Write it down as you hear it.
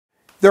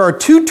There are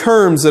two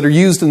terms that are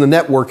used in the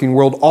networking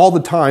world all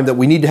the time that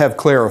we need to have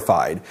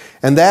clarified,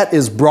 and that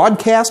is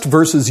broadcast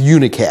versus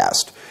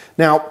unicast.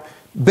 Now,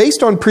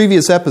 based on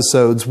previous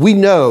episodes, we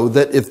know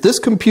that if this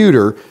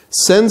computer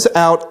sends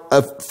out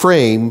a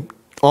frame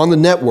on the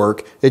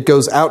network, it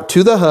goes out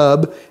to the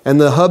hub, and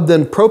the hub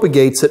then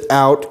propagates it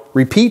out,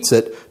 repeats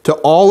it, to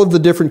all of the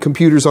different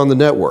computers on the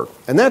network.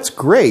 And that's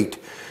great,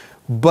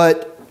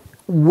 but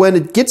when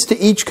it gets to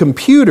each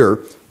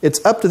computer,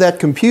 it's up to that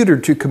computer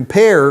to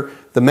compare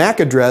the MAC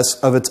address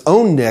of its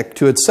own NIC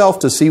to itself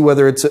to see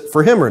whether it's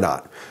for him or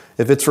not.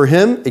 If it's for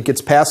him, it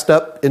gets passed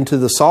up into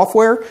the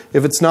software.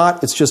 If it's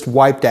not, it's just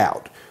wiped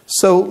out.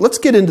 So let's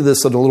get into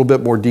this in a little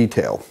bit more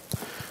detail.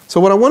 So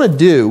what I want to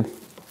do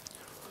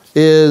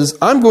is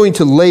I'm going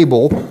to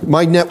label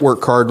my network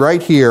card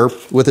right here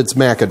with its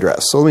MAC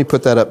address. So let me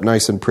put that up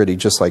nice and pretty,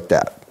 just like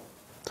that.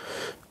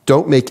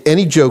 Don't make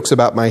any jokes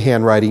about my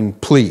handwriting,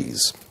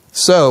 please.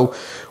 So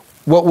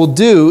what we'll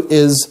do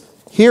is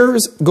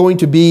here's going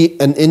to be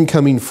an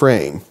incoming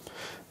frame.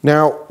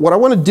 Now, what I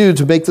want to do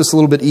to make this a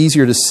little bit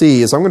easier to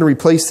see is I'm going to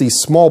replace these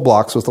small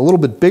blocks with a little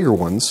bit bigger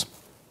ones.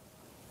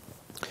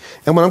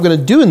 And what I'm going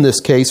to do in this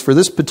case, for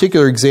this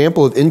particular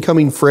example of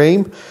incoming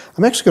frame,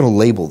 I'm actually going to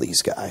label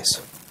these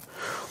guys.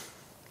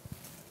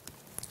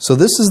 So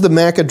this is the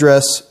MAC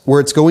address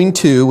where it's going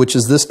to, which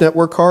is this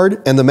network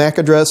card, and the MAC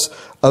address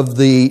of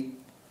the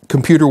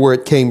computer where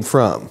it came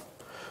from.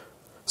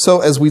 So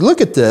as we look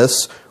at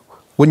this,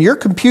 when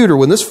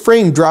this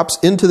frame drops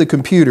into the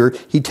computer,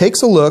 he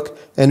takes a look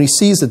and he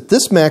sees that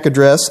this MAC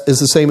address is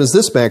the same as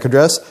this MAC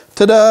address.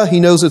 Ta-da! He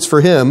knows it's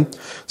for him.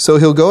 So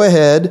he'll go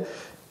ahead,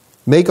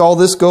 make all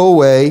this go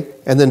away,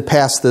 and then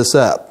pass this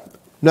up.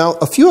 Now,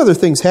 a few other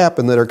things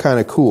happen that are kind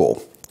of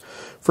cool.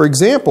 For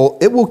example,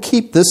 it will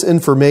keep this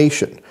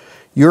information.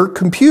 Your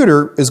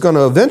computer is going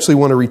to eventually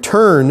want to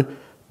return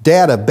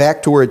data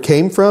back to where it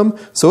came from,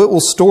 so it will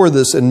store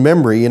this in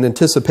memory in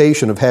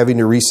anticipation of having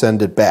to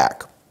resend it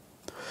back.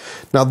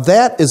 Now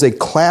that is a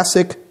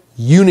classic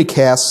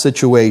unicast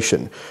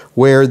situation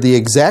where the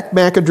exact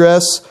MAC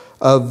address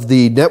of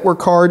the network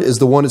card is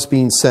the one it's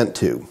being sent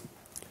to.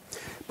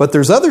 But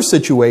there's other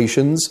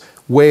situations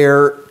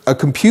where a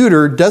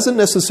computer doesn't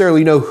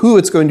necessarily know who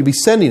it's going to be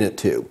sending it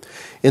to.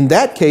 In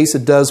that case,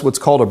 it does what's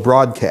called a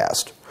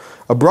broadcast.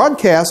 A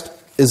broadcast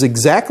is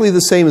exactly the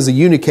same as a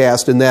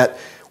unicast in that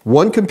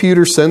one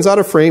computer sends out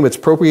a frame, it's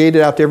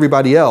propagated out to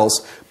everybody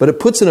else, but it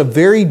puts in a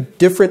very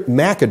different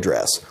MAC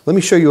address. Let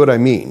me show you what I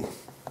mean.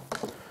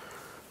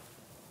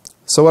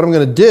 So what I'm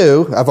going to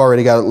do, I've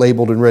already got it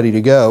labeled and ready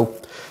to go.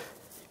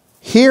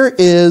 Here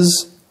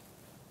is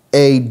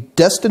a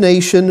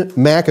destination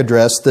MAC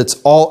address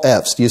that's all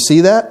Fs. Do you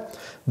see that?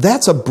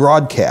 That's a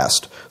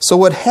broadcast. So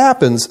what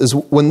happens is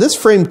when this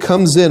frame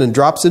comes in and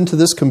drops into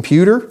this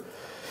computer,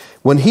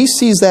 when he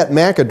sees that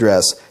MAC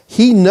address,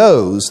 he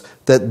knows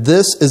that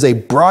this is a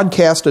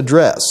broadcast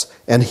address,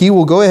 and he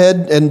will go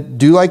ahead and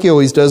do like he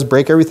always does,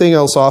 break everything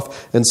else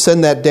off and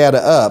send that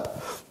data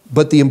up.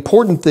 But the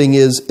important thing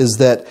is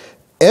that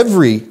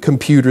every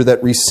computer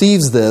that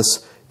receives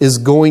this is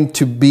going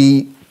to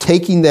be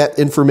taking that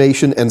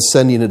information and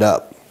sending it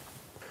up.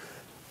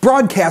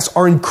 Broadcasts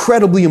are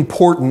incredibly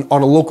important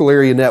on a local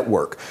area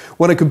network.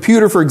 When a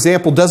computer, for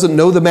example, doesn't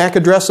know the MAC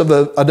address of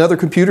another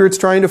computer it's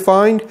trying to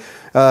find,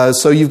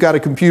 so you've got a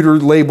computer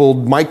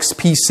labeled Mike's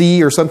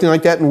PC or something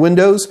like that in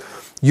Windows,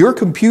 your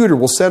computer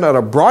will send out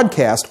a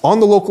broadcast on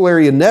the local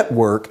area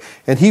network,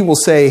 and he will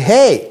say,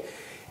 hey,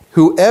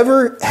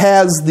 whoever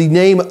has the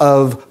name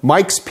of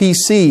Mike's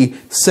PC,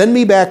 send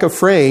me back a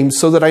frame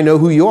so that I know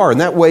who you are.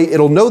 And that way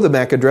it'll know the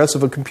MAC address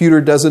if a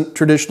computer doesn't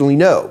traditionally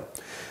know.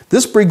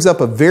 This brings up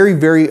a very,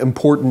 very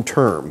important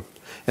term,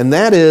 and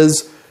that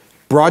is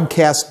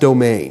broadcast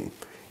domain.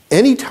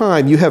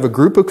 Anytime you have a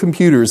group of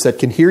computers that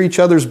can hear each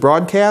other's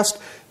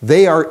broadcast,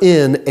 they are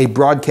in a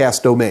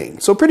broadcast domain.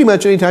 So pretty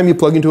much anytime you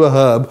plug into a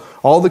hub,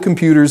 all the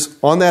computers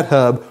on that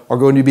hub are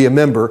going to be a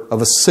member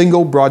of a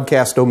single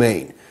broadcast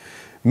domain.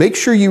 Make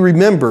sure you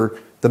remember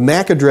the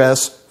MAC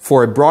address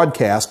for a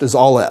broadcast is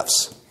all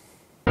Fs.